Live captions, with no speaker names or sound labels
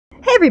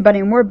Hey everybody,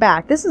 and we're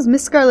back. This is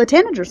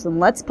MissScarletTanager from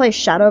Let's Play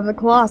Shadow of the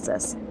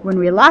Colossus. When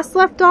we last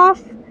left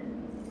off,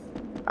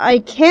 I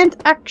can't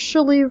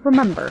actually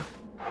remember.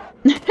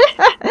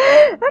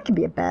 That could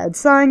be a bad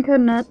sign,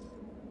 couldn't it?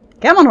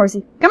 Come on,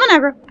 horsey. Come on,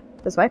 Aggro.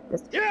 This way.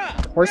 This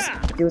horse.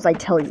 Do as I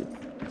tell you.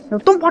 No,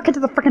 don't walk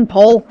into the frickin'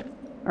 pole.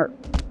 Or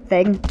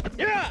thing.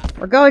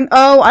 We're going...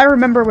 Oh, I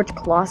remember which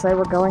Colossi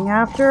we're going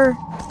after.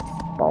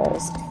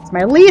 Balls. It's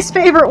my least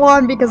favorite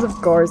one because of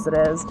course it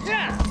is.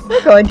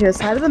 We're going to a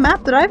side of the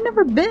map that I've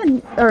never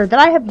been, or that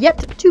I have yet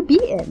to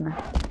be in.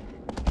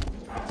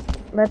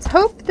 Let's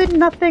hope that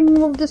nothing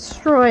will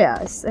destroy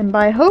us. And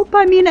by hope,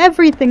 I mean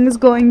everything is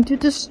going to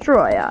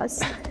destroy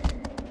us.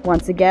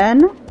 Once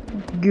again,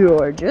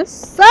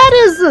 gorgeous. That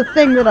is the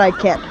thing that I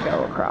can't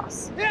go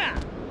across.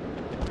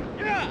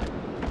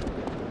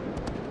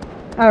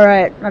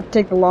 Alright, I have to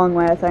take the long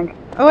way, I think.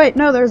 Oh wait,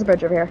 no, there's a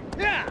bridge over here.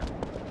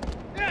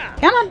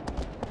 Come on.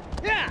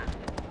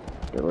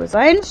 Do as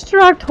I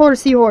instruct,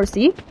 horsey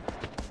horsey.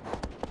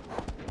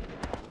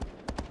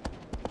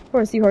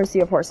 Horsey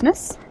horsey of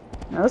horseness.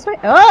 No, this way.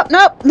 Oh,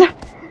 no!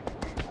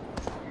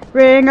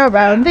 Ring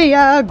around the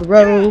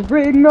aggro,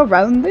 ring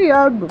around the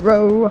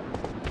aggro.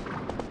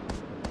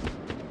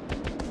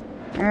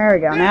 There we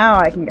go, now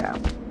I can go.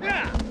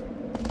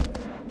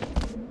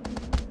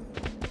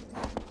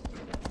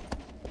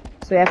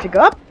 So we have to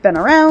go up and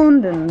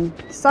around and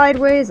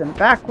sideways and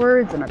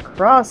backwards and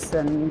across,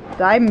 and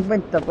I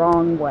went the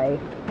wrong way.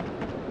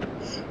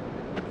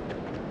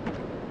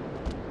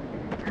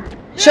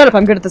 Shut up,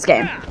 I'm good at this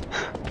game.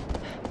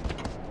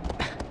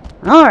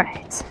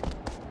 Alright.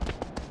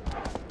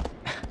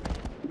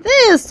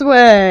 This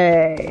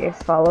way!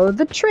 Follow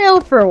the trail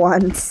for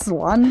once,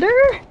 Wander.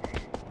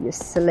 You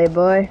silly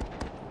boy.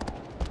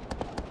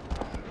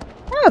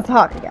 Oh, it's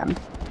Hawk again.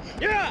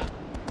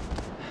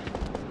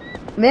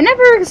 They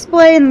never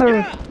explain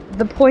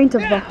the point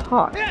of the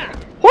hawk.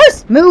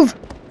 Horse, move!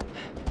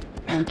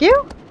 Thank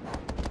you.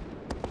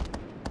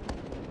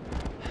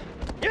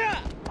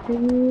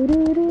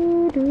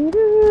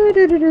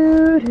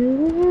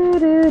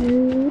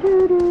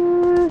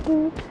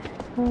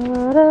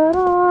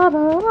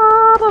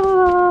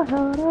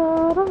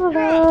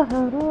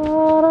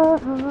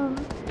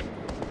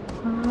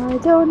 I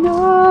don't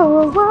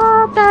know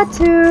what that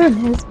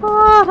tune is,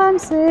 but I'm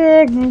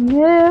singing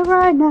it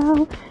right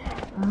now.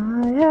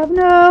 I have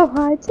no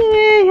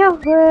idea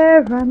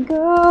where I'm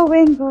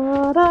going,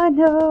 but I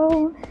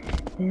know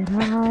that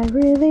I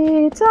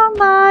really don't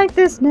like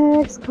this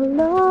next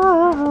Colossus.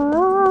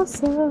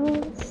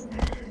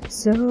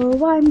 So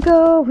I'm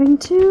going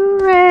to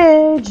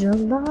rage a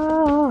lot.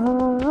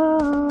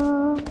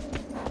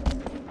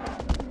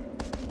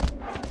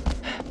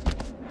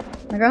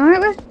 Am I going the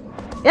right way?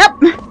 Yep!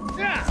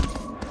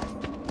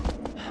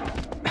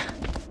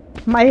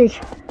 My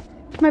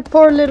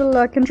poor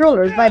little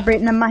controller is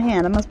vibrating in my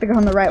hand. I must be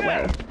going the right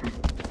way.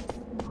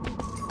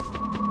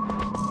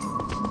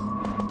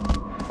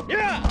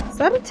 Is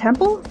that a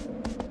temple?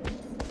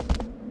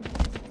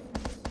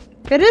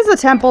 If it is a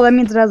temple, that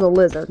means it has a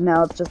lizard.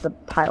 No, it's just a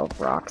pile of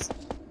rocks.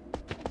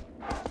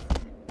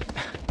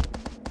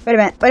 Wait a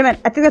minute, wait a minute.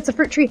 I think that's a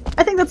fruit tree.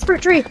 I think that's a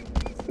fruit tree.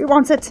 Who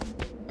wants it?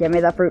 Give me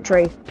the fruit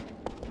tree.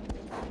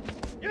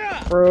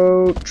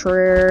 Fruit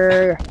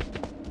tree.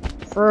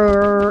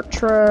 Fruit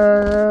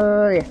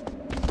tree.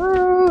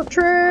 Fruit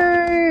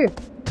tree.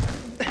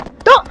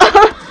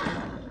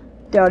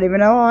 Don't even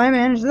know how I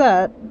managed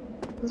that.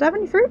 Does it have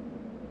any fruit?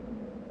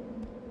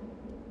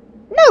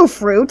 No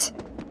fruit!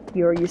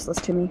 You are useless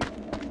to me.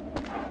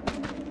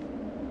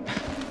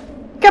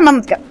 Come on,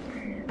 let's go.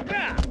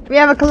 We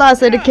have a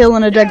Colossi to kill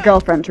and a dead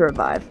girlfriend to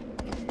revive.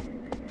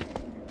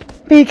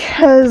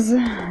 Because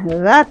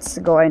that's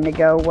going to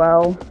go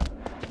well.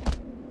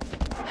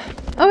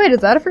 Oh wait, is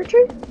that a fruit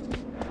tree?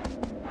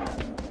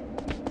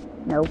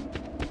 Nope.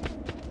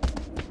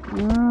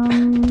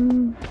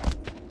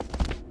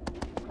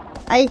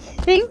 I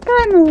think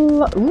I'm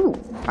ooh.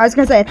 I was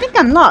gonna say, I think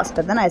I'm lost,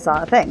 but then I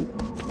saw a thing.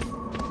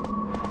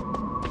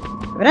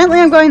 Evidently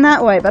I'm going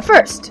that way, but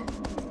first,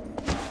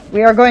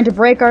 we are going to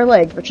break our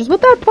legs, which is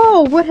what that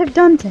fall would have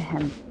done to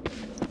him.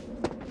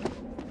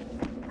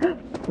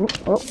 Oh,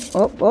 oh,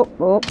 oh,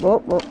 oh,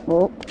 oh, oh,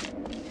 oh.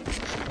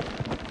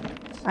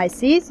 I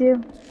sees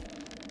you.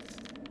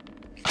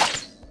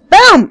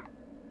 Boom!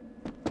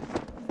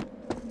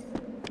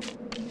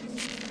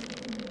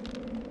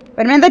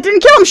 Wait a minute, that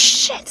didn't kill him!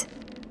 Shit!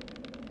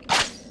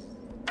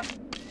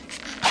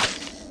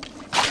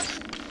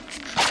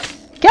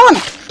 Kill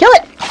him! Kill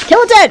it! Kill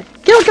it dead!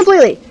 Kill it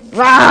completely!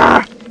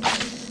 Rawr!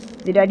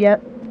 Is he dead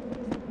yet?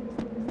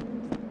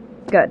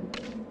 Good.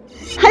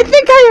 I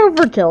think I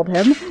overkilled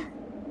him.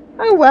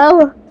 Oh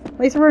well. At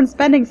least we weren't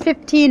spending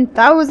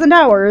 15,000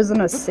 hours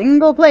in a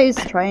single place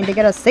trying to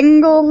get a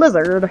single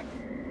lizard.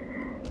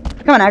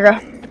 Come on, Aggro.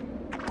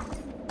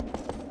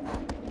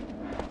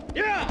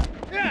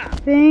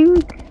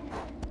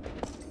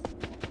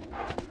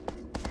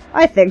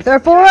 I think,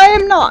 therefore I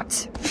am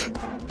not.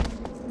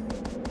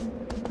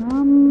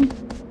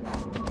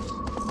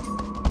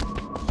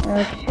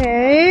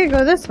 Okay,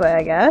 go this way,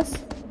 I guess.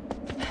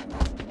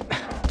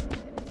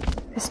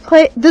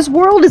 This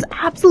world is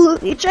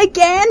absolutely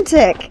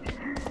gigantic!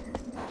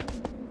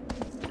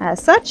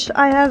 As such,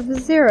 I have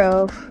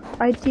zero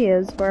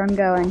ideas where I'm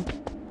going.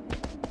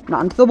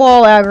 Not into the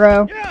wall,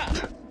 aggro.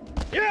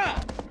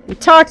 We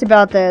talked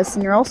about this,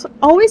 and you're also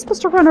always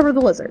supposed to run over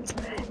the lizards.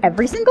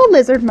 Every single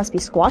lizard must be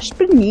squashed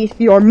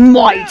beneath your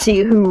mighty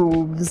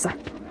hooves.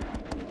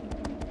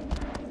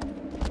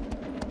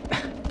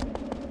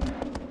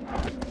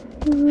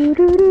 Wait,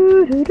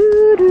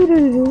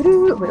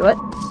 what?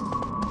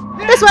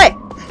 This way!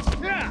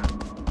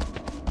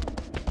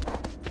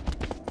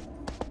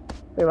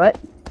 Wait, what?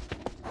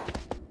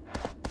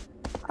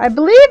 I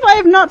believe I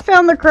have not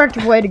found the correct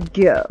way to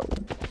go.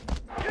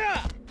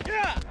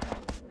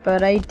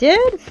 But I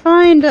did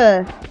find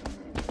a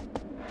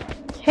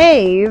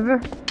cave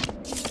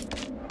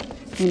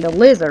and a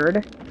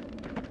lizard.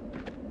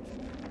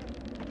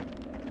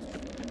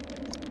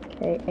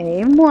 Okay,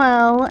 aim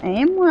well,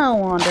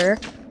 Wander.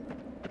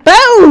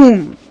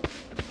 Boom!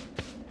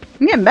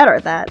 I'm getting better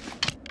at that.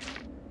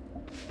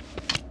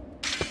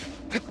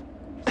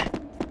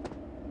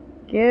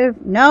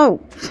 No!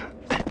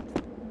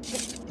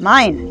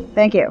 Mine,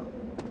 thank you.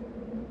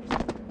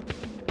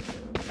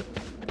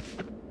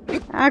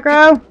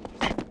 Aggro!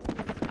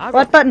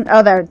 What button?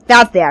 Oh, there.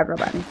 That's the aggro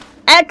button.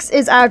 X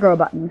is aggro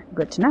button.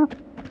 Good to know.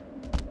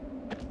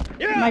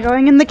 Am I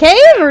going in the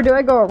cave, or do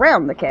I go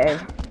around the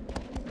cave?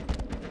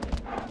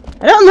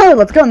 I don't know.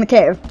 Let's go in the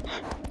cave.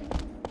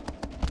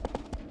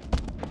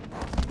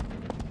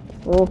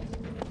 Oh.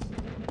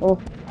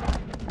 Oh.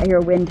 I hear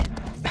wind.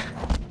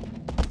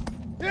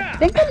 I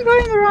think I'm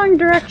going the wrong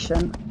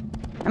direction.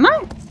 Am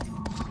I?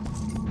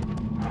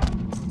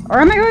 Or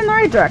am I going the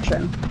right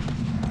direction?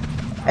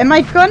 Am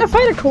I going to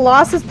fight a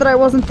Colossus that I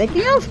wasn't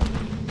thinking of?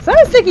 Because I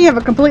was thinking of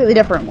a completely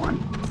different one.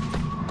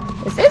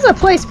 This is a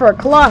place for a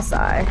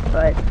Colossi,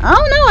 but...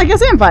 oh no, I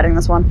guess I am fighting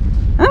this one.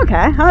 Okay,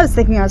 I was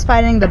thinking I was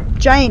fighting the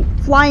giant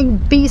flying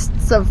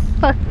beasts of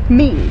fuck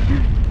me.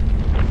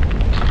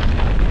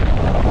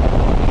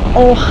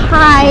 Oh,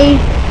 hi.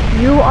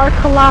 You are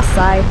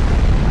Colossi.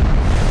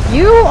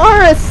 You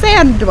are a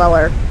sand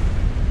dweller.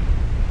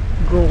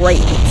 Great.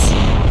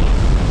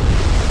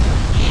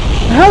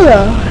 How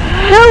the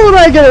hell am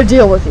I gonna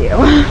deal with you?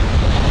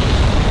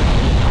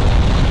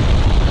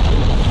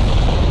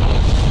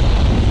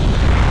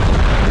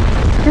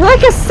 You're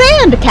like a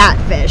sand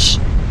catfish.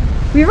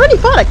 We already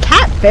fought a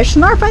catfish,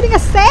 and now we're fighting a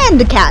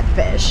sand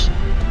catfish.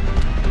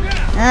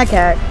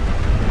 Okay.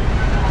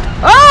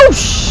 Oh,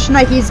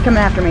 Nike's coming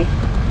after me.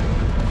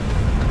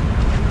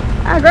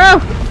 Aggro!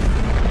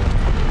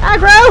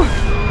 Aggro!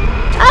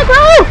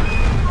 Aggro!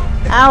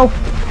 Ow.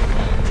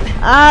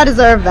 I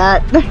deserve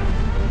that.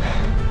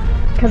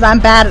 Because I'm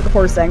bad at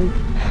horsing.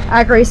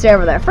 Aggro, stay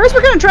over there. First,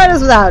 we're going to try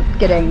this without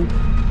getting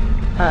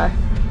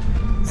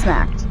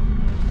smacked.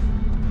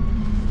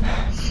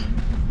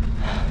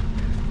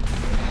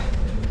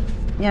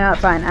 You know,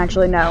 fine.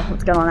 Actually, no.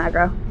 Let's get on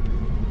aggro.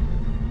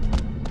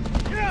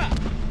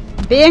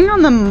 Being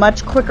on the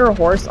much quicker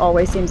horse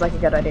always seems like a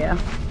good idea.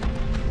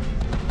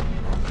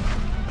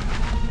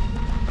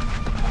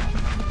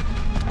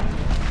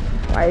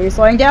 Why are you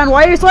slowing down?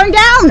 Why are you slowing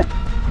down?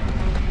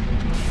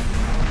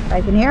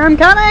 I can hear him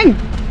coming!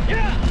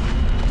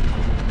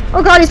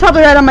 Oh god, he's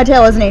probably right on my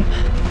tail, isn't he?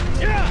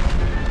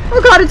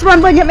 Oh god, it's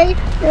rumbling at me!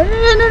 I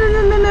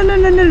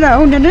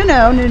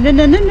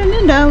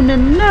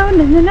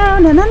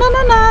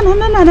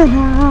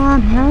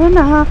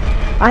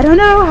don't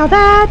know how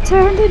that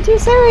turned into a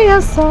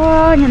serious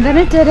song, and then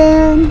it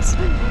didn't.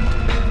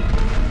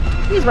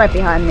 He's right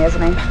behind me,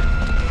 isn't he?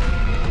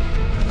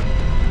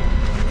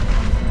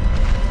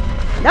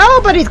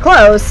 No, but he's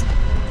close.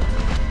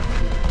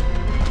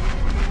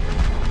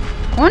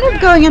 I wonder if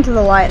going into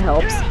the light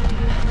helps.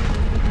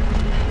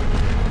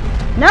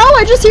 No,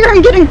 I just hear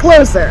him getting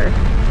closer.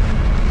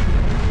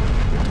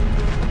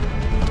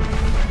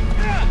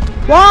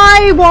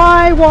 Why?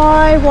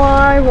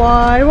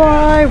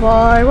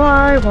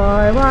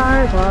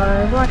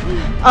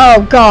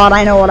 Oh god,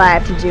 I know what I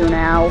have to do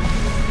now.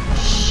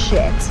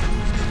 Shit.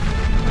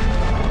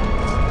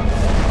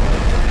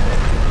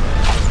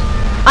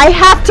 I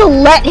have to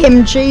let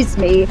him chase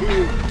me.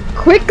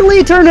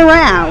 Quickly turn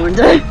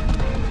around.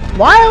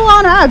 While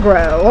on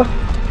aggro.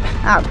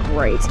 Oh,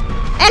 great.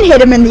 And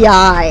hit him in the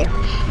eye.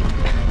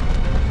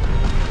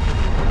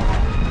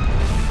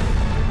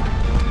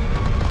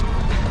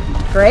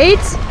 Great.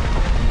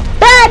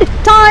 Bad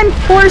time,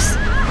 horse.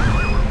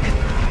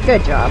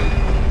 Good job.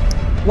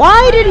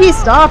 Why did he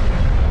stop?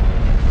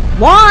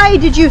 Why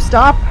did you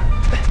stop?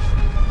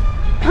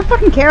 I don't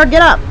fucking care.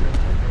 Get up.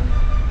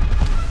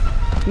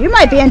 You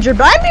might be injured,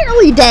 but I'm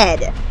nearly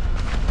dead.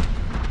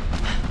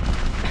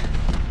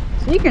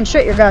 So you can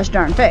shut your gosh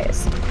darn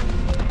face.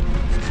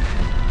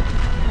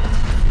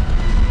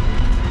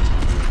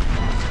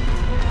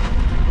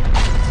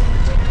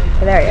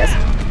 Okay, there he is.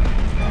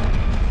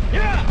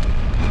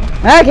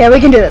 Okay, we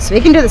can do this. We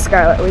can do this,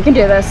 Scarlet. We can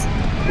do this.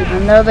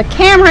 Even though the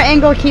camera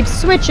angle keeps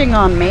switching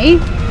on me.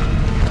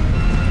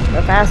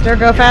 Go faster,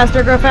 go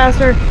faster, go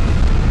faster.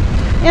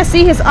 Yeah,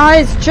 see his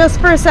eyes just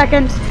for a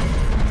second.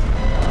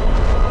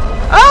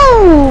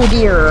 Oh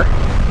dear.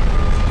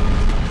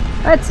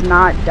 Let's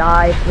not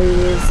die,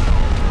 please.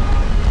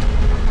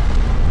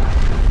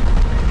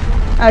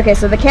 Okay,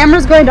 so the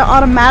camera's going to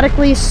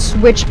automatically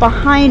switch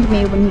behind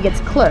me when he gets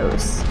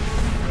close.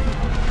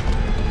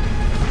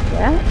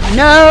 Yeah?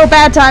 No,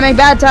 bad timing,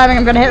 bad timing.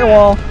 I'm gonna hit the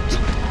wall.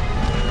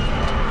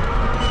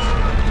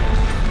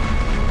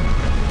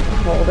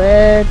 Hold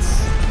it.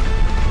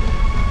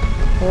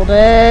 Hold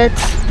it.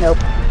 Nope.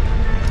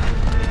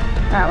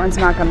 That one's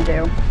not gonna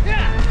do.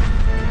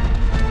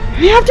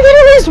 You have to get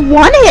at least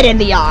one hit in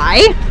the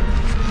eye!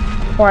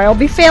 Or I'll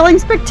be failing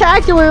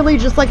spectacularly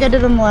just like I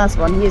did in the last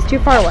one. He is too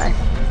far away.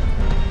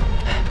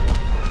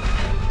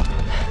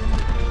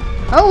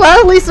 Oh well,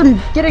 at least I'm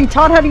getting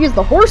taught how to use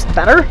the horse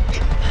better.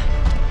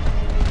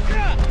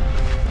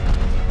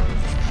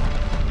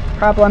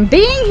 Problem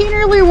being, he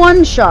nearly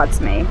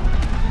one-shots me.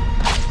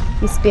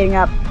 He's speeding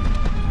up.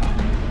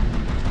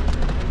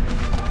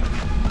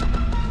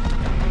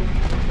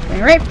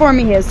 Coming right for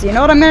me here, so you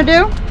know what I'm gonna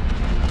do?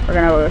 We're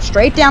gonna go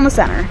straight down the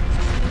center.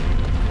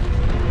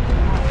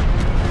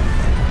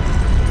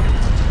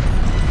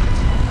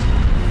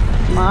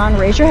 Come on,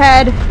 raise your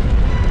head.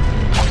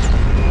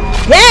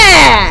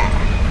 Yeah!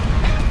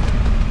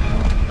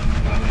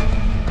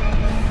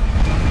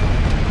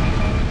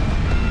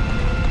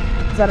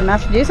 Is that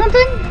enough to do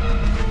something?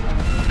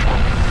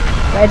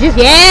 Yes!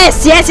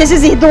 Yes! Yes!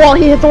 Yes! He hit the wall!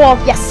 He hit the wall!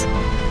 Yes!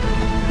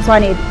 That's what I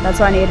need. That's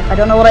what I need. I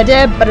don't know what I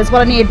did, but it's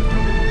what I need.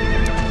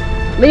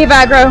 Leave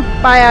aggro.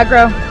 Bye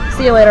aggro.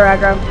 See you later,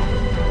 aggro.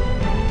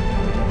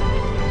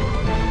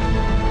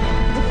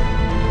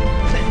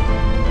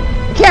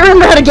 I can't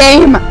remember how to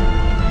game!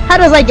 How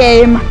does I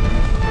game?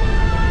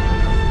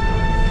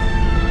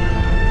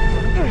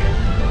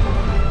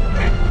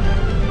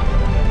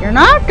 You're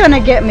not gonna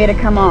get me to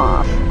come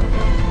off.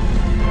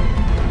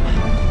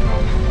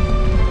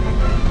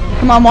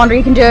 Come on, Wander,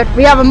 you can do it.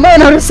 We have a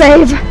mono to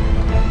save.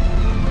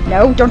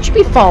 No, don't you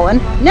be falling.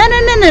 No, no,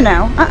 no, no,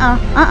 no.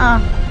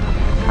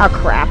 Oh,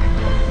 crap.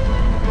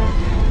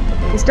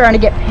 He's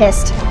starting to get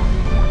pissed.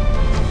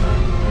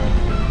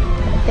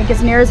 I think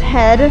it's near his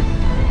head.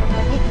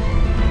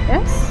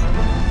 Yes?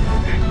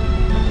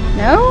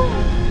 No?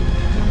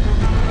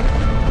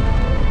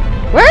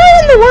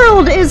 Where in the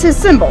world is his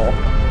symbol?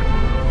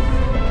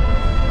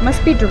 It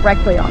must be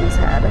directly on his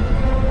head.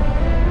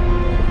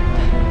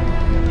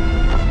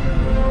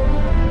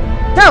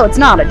 No, it's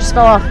not. It just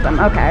fell off of him.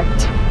 Okay.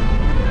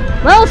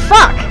 Well,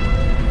 fuck!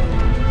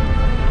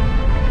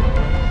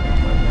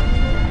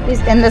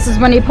 And this is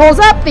when he pulls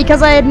up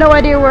because I had no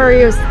idea where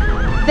his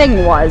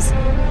thing was.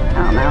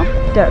 I don't know.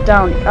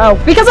 Don't. Oh,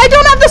 because I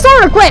don't have the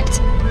sword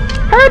equipped!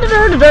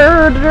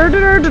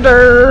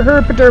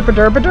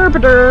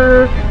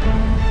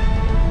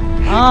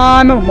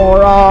 I'm a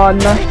moron.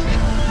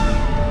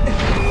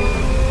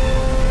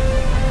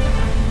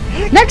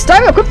 Next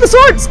time, equip the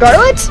sword,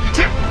 Scarlet!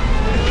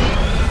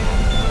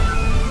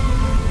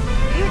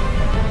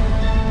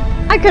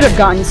 I could have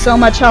gotten so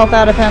much health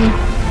out of him.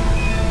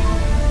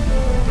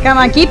 Come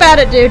on, keep at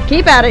it, dude.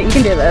 Keep at it. You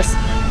can do this.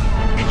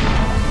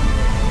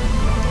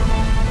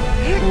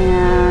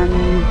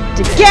 And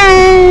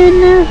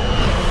again.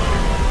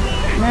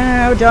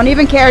 No, don't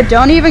even care.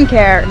 Don't even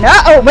care. No.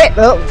 Oh, wait.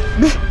 Oh.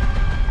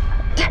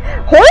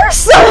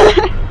 Horse?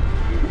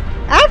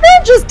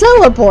 Aggro just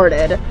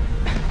teleported.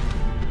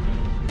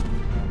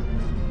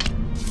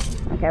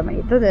 Okay, we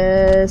need to do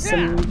this.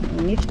 And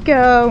we need to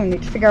go. We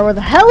need to figure out where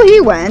the hell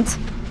he went.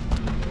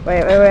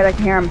 Wait, I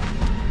can hear him.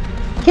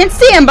 Can't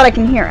see him, but I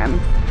can hear him.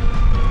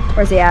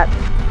 Where's he at?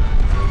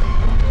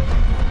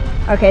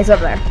 Okay, he's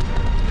over there.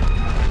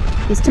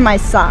 He's to my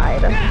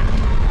side.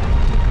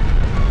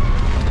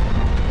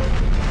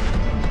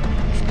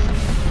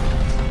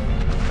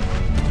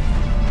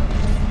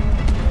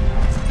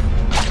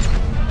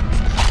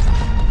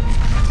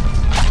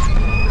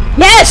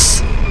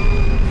 Yes!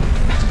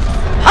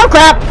 Oh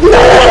crap!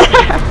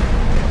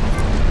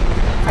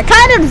 I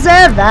kind of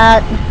deserve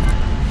that.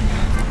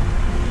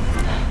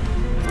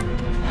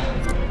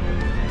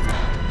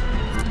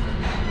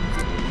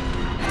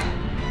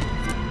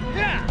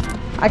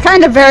 I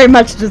kind of very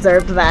much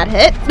deserved that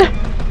hit.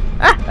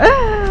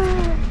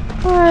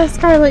 Oh,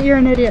 Scarlet, you're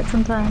an idiot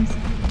sometimes.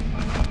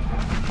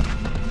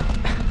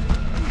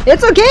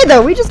 It's okay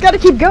though, we just gotta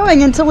keep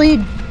going until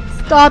he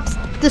stops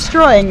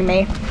destroying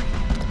me.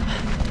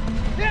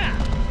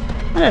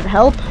 That'd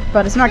help,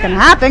 but it's not gonna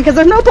happen because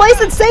there's no place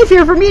that's safe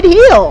here for me to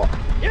heal.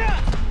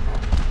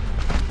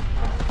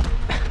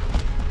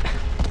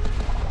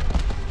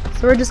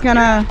 So we're just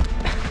gonna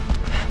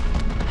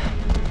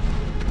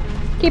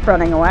keep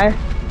running away.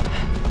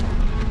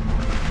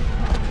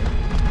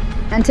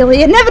 Until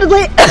he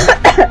inevitably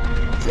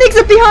sneaks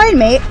up behind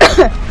me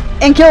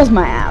and kills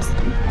my ass.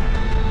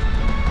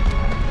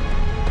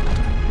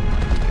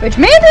 Which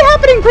may be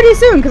happening pretty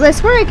soon, because I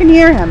swear I can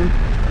hear him.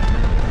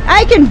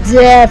 I can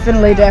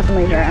definitely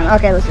hear him.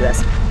 Okay, let's do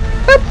this.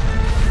 Boop.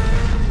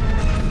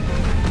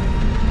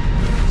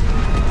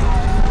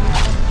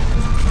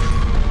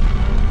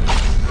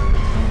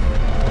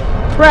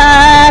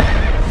 Crap!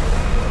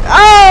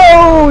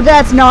 Oh,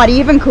 that's not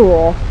even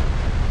cool.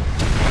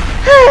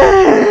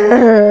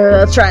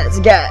 Let's try this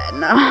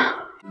again.